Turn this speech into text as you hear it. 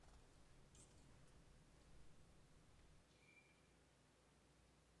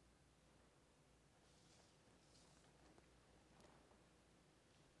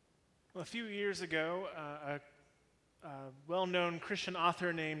A few years ago, a well-known Christian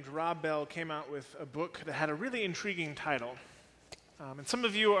author named Rob Bell came out with a book that had a really intriguing title. And some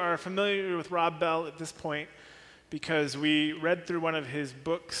of you are familiar with Rob Bell at this point because we read through one of his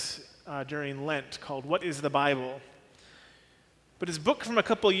books during Lent called What is the Bible? But his book from a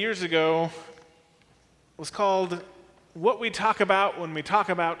couple years ago was called What We Talk About When We Talk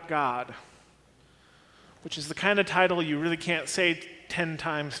About God, which is the kind of title you really can't say 10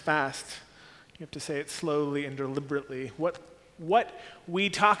 times fast. You have to say it slowly and deliberately. What we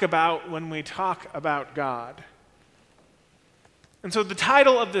talk about when we talk about God. And so the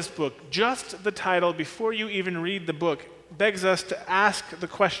title of this book, just the title, before you even read the book, begs us to ask the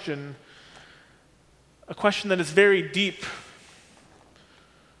question, a question that is very deep.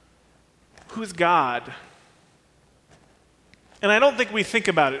 Who's God? And I don't think we think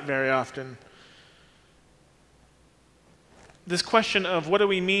about it very often. This question of what do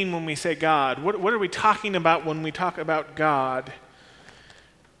we mean when we say God? What are we talking about when we talk about God?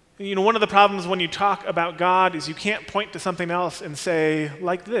 You know, one of the problems when you talk about God is you can't point to something else and say,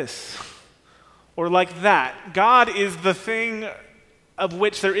 like this, or like that. God is the thing of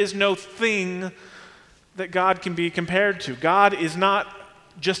which there is no thing that God can be compared to. God is not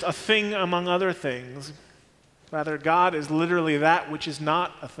just a thing among other things. Rather, God is literally that which is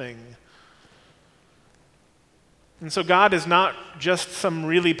not a thing. And so God is not just some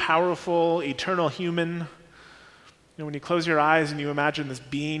really powerful, eternal human. You know, when you close your eyes and you imagine this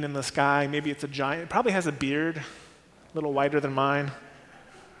being in the sky, maybe it's a giant, it probably has a beard, a little whiter than mine.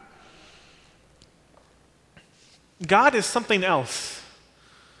 God is something else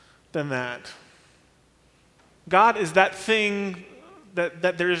than that. God is that thing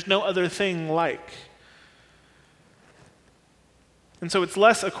that there is no other thing like. And so it's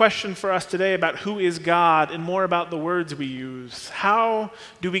less a question for us today about who is God and more about the words we use. How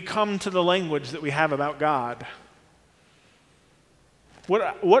do we come to the language that we have about God? What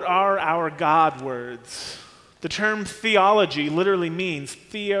are our God words? The term theology literally means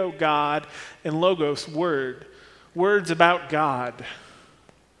theo, God, and logos, word. Words about God.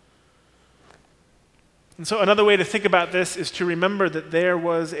 And so another way to think about this is to remember that there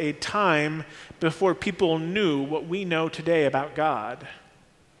was a time before people knew what we know today about God.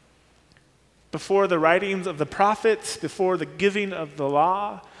 Before the writings of the prophets, before the giving of the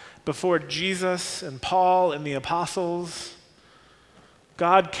law, before Jesus and Paul and the apostles,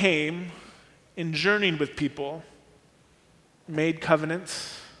 God came and journeyed with people, made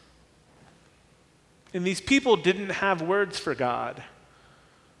covenants. And these people didn't have words for God.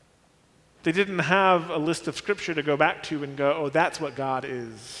 They didn't have a list of scripture to go back to and go, oh, that's what God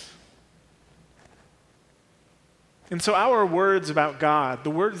is. And so our words about God, the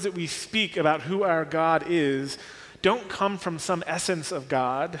words that we speak about who our God is, don't come from some essence of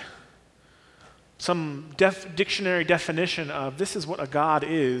God, some dictionary definition of this is what a God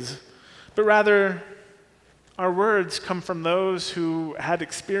is, but rather our words come from those who had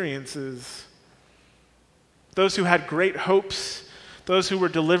experiences, those who had great hopes, those who were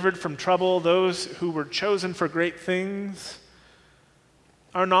delivered from trouble, those who were chosen for great things.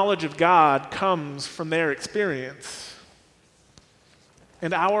 Our knowledge of God comes from their experience.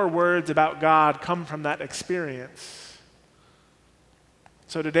 And our words about God come from that experience.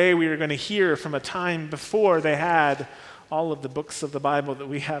 So today we are going to hear from a time before they had all of the books of the Bible that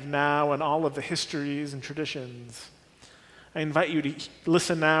we have now and all of the histories and traditions. I invite you to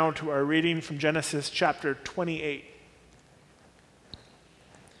listen now to our reading from Genesis chapter 28.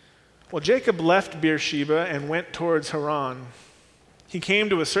 Well, Jacob left Beersheba and went towards Haran. He came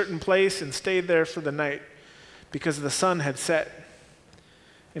to a certain place and stayed there for the night because the sun had set.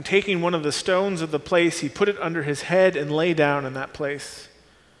 And taking one of the stones of the place, he put it under his head and lay down in that place.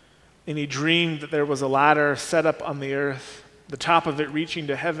 And he dreamed that there was a ladder set up on the earth, the top of it reaching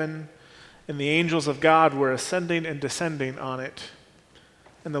to heaven, and the angels of God were ascending and descending on it.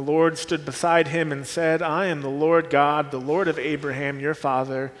 And the Lord stood beside him and said, I am the Lord God, the Lord of Abraham, your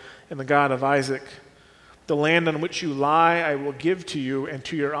father, and the God of Isaac. The land on which you lie I will give to you and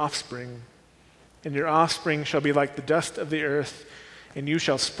to your offspring. And your offspring shall be like the dust of the earth, and you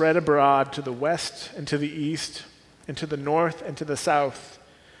shall spread abroad to the west and to the east, and to the north and to the south.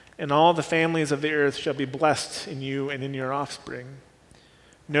 And all the families of the earth shall be blessed in you and in your offspring.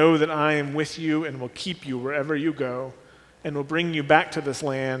 Know that I am with you and will keep you wherever you go, and will bring you back to this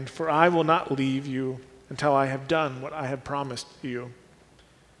land, for I will not leave you until I have done what I have promised you.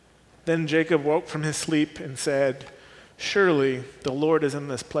 Then Jacob woke from his sleep and said, surely the Lord is in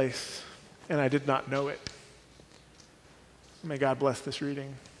this place, and I did not know it. May God bless this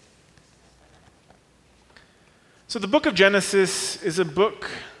reading. So the book of Genesis is a book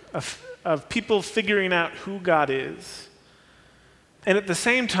of people figuring out who God is. And at the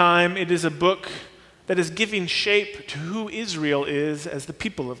same time, it is a book that is giving shape to who Israel is as the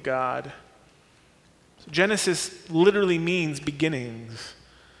people of God. So Genesis literally means beginnings.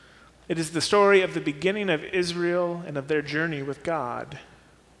 It is the story of the beginning of Israel and of their journey with God.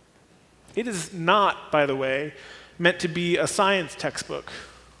 It is not, by the way, meant to be a science textbook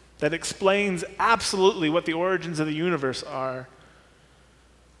that explains absolutely what the origins of the universe are,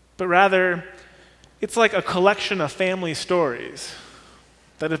 but rather, it's like a collection of family stories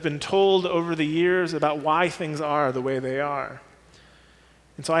that have been told over the years about why things are the way they are.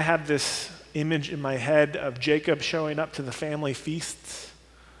 And so I have this image in my head of Jacob showing up to the family feasts.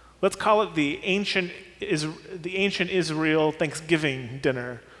 Let's call it the ancient Israel Thanksgiving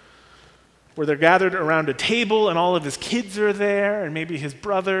dinner, where they're gathered around a table and all of his kids are there and maybe his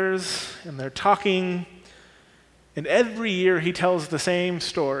brothers, and they're talking. And every year he tells the same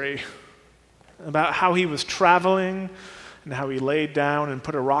story about how he was traveling and how he laid down and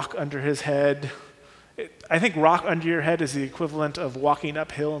put a rock under his head. I think rock under your head is the equivalent of walking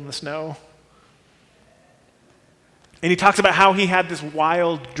uphill in the snow. And he talks about how he had this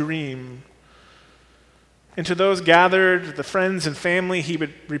wild dream. And to those gathered, the friends and family, he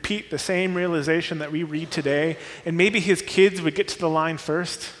would repeat the same realization that we read today. And maybe his kids would get to the line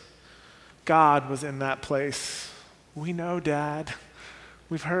first. God was in that place. We know, Dad.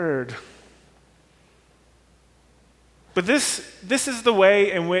 We've heard. But this is the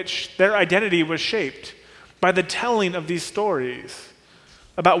way in which their identity was shaped, by the telling of these stories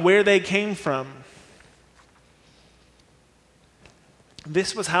about where they came from.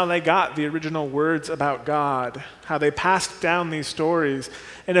 This was how they got the original words about God, how they passed down these stories,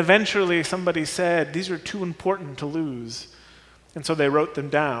 and eventually somebody said, these are too important to lose, and so they wrote them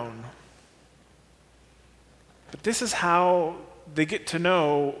down. But this is how they get to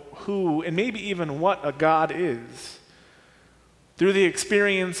know who, and maybe even what, a God is, through the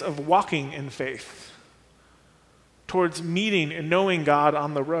experience of walking in faith, towards meeting and knowing God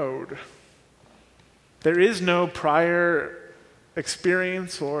on the road. There is no prior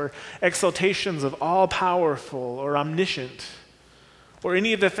experience or exaltations of all-powerful or omniscient, or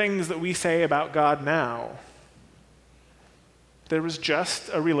any of the things that we say about God now. There was just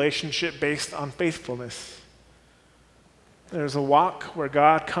a relationship based on faithfulness. There's a walk where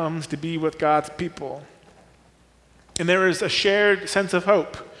God comes to be with God's people. And there is a shared sense of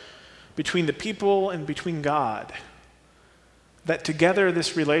hope between the people and between God, that together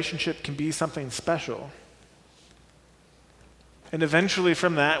this relationship can be something special. And eventually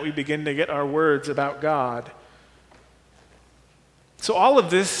from that, we begin to get our words about God. So all of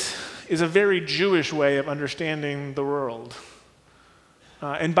this is a very Jewish way of understanding the world.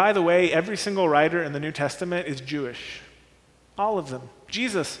 And by the way, every single writer in the New Testament is Jewish. All of them.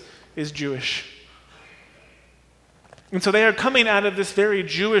 Jesus is Jewish. And so they are coming out of this very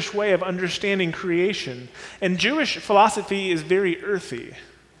Jewish way of understanding creation. And Jewish philosophy is very earthy.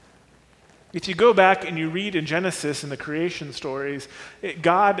 If you go back and you read in Genesis in the creation stories,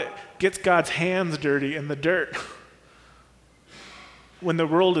 God gets God's hands dirty in the dirt when the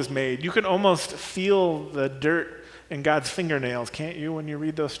world is made. You can almost feel the dirt in God's fingernails, can't you, when you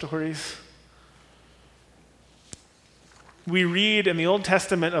read those stories? We read in the Old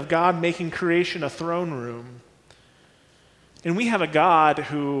Testament of God making creation a throne room. And we have a God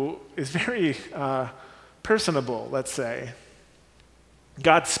who is very personable, let's say.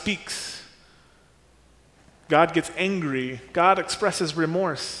 God speaks. God gets angry. God expresses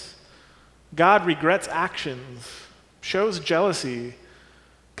remorse. God regrets actions, shows jealousy.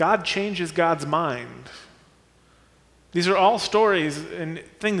 God changes God's mind. These are all stories and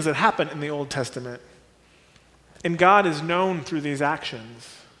things that happen in the Old Testament. And God is known through these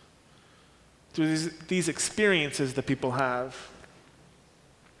actions, through these experiences that people have.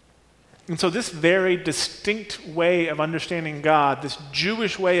 And so this very distinct way of understanding God, this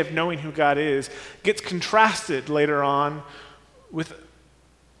Jewish way of knowing who God is, gets contrasted later on with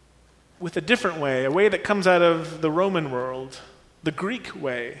a different way, a way that comes out of the Roman world, the Greek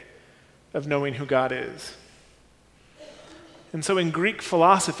way of knowing who God is. And so in Greek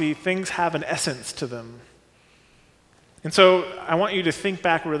philosophy, things have an essence to them. And so I want you to think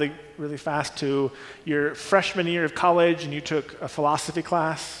back really, really fast to your freshman year of college, and you took a philosophy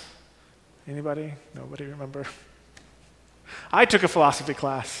class. Anybody? Nobody remember? I took a philosophy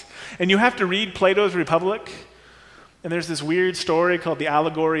class. And you have to read Plato's Republic. And there's this weird story called the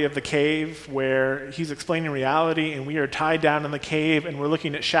Allegory of the Cave, where he's explaining reality, and we are tied down in the cave, and we're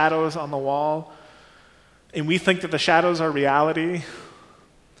looking at shadows on the wall. And we think that the shadows are reality.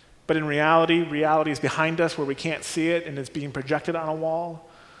 But in reality, reality is behind us where we can't see it, and it's being projected on a wall.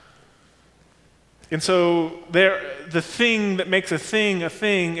 And so the thing that makes a thing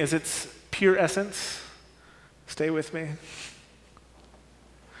is its pure essence. Stay with me.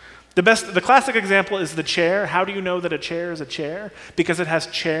 The classic example is the chair. How do you know that a chair is a chair? Because it has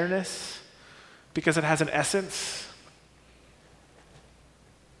chairness, because it has an essence.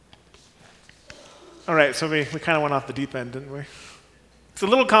 All right, so we kind of went off the deep end, didn't we? It's a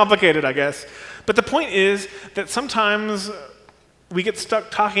little complicated, I guess. But the point is that sometimes we get stuck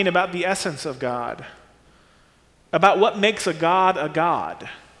talking about the essence of God, about what makes a God a God.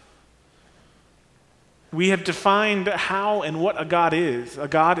 We have defined how and what a God is. A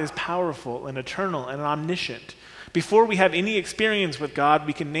God is powerful and eternal and omniscient. Before we have any experience with God,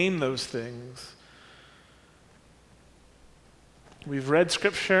 we can name those things. We've read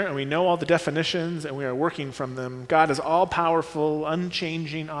Scripture and we know all the definitions and we are working from them. God is all-powerful,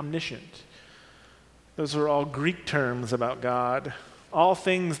 unchanging, omniscient. Those are all Greek terms about God. All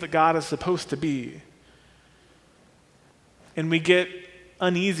things that God is supposed to be. And we get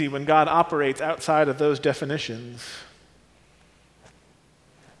uneasy when God operates outside of those definitions.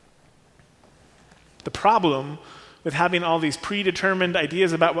 The problem with having all these predetermined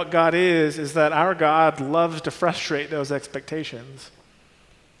ideas about what God is that our God loves to frustrate those expectations.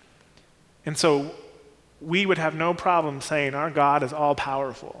 And so we would have no problem saying our God is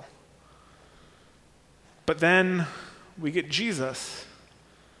all-powerful. But then we get Jesus,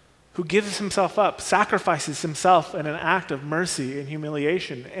 who gives himself up, sacrifices himself in an act of mercy and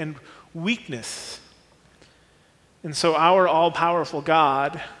humiliation and weakness. And so our all-powerful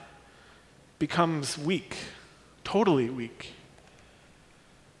God becomes weak, totally weak.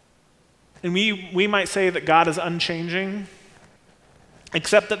 And we might say that God is unchanging,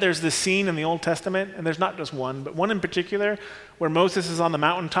 except that there's this scene in the Old Testament, and there's not just one, but one in particular, where Moses is on the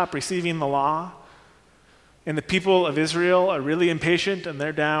mountaintop receiving the law, and the people of Israel are really impatient, and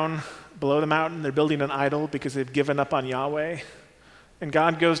they're down below the mountain. They're building an idol because they've given up on Yahweh. And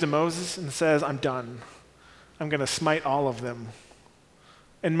God goes to Moses and says, I'm done. I'm going to smite all of them.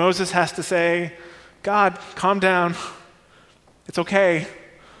 And Moses has to say, God, calm down. It's okay.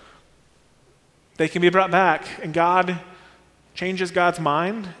 They can be brought back. And God changes God's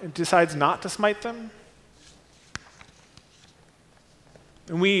mind and decides not to smite them.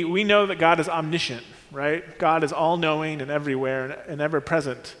 And we know that God is omniscient, right? God is all-knowing and everywhere and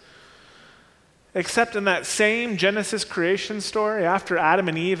ever-present. Except in that same Genesis creation story, after Adam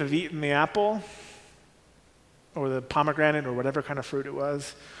and Eve have eaten the apple, or the pomegranate, or whatever kind of fruit it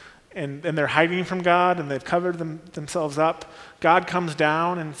was, and they're hiding from God, and they've covered themselves up, God comes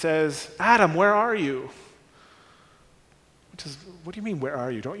down and says, Adam, where are you? Which is, what do you mean, where are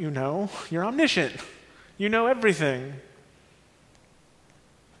you? Don't you know? You're omniscient. You know everything.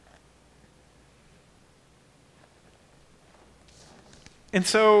 And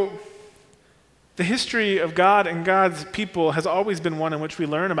so the history of God and God's people has always been one in which we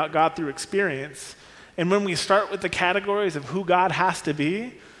learn about God through experience. And when we start with the categories of who God has to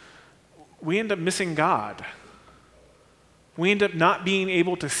be, we end up missing God. We end up not being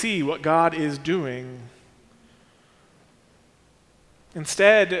able to see what God is doing.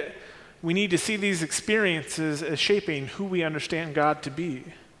 Instead, we need to see these experiences as shaping who we understand God to be.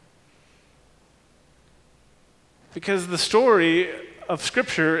 Because the story of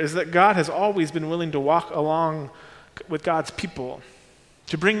Scripture is that God has always been willing to walk along with God's people,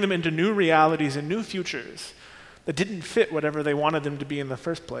 to bring them into new realities and new futures that didn't fit whatever they wanted them to be in the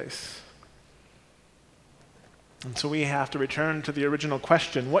first place. And so we have to return to the original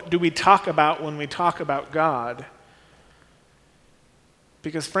question, what do we talk about when we talk about God?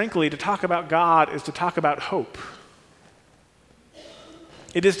 Because frankly, to talk about God is to talk about hope.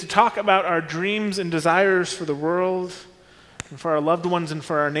 It is to talk about our dreams and desires for the world, and for our loved ones and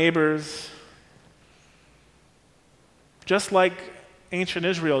for our neighbors, just like ancient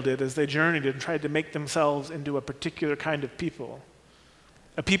Israel did as they journeyed and tried to make themselves into a particular kind of people,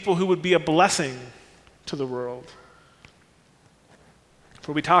 a people who would be a blessing to the world.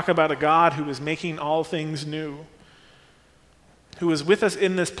 For we talk about a God who is making all things new, who is with us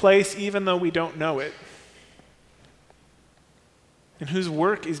in this place even though we don't know it, and whose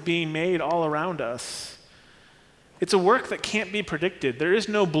work is being made all around us. It's a work that can't be predicted. There is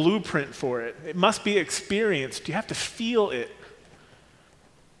no blueprint for it. It must be experienced. You have to feel it.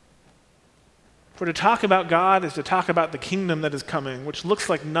 For to talk about God is to talk about the kingdom that is coming, which looks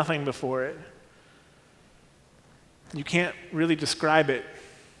like nothing before it. You can't really describe it.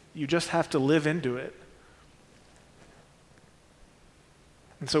 You just have to live into it.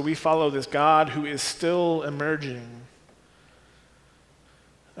 And so we follow this God who is still emerging.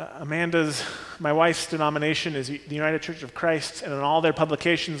 My wife's denomination is the United Church of Christ, and in all their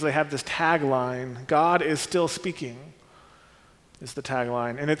publications they have this tagline, God is still speaking, is the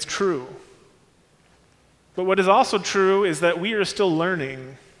tagline, and it's true. But what is also true is that we are still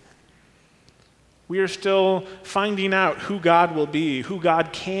learning. We are still finding out who God will be, who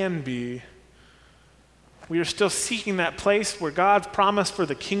God can be. We are still seeking that place where God's promise for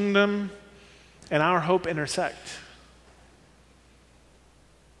the kingdom and our hope intersect.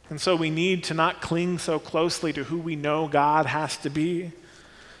 And so we need to not cling so closely to who we know God has to be,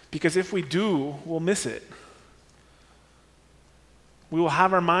 because if we do, we'll miss it. We will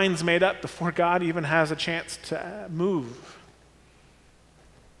have our minds made up before God even has a chance to move.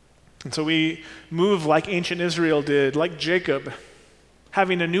 And so we move like ancient Israel did, like Jacob,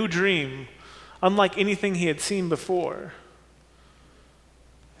 having a new dream, unlike anything he had seen before.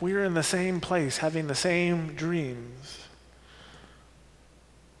 We're in the same place, having the same dreams.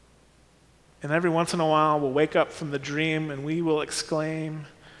 And every once in a while, we'll wake up from the dream and we will exclaim,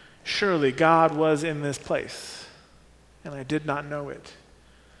 surely God was in this place, and I did not know it.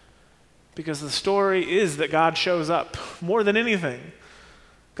 Because the story is that God shows up more than anything.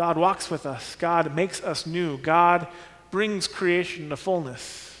 God walks with us. God makes us new. God brings creation to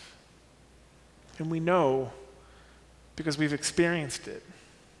fullness. And we know because we've experienced it,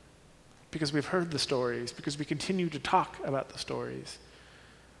 because we've heard the stories, because we continue to talk about the stories,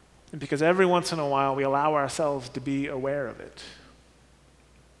 and because every once in a while we allow ourselves to be aware of it.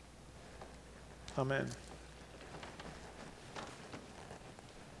 Amen.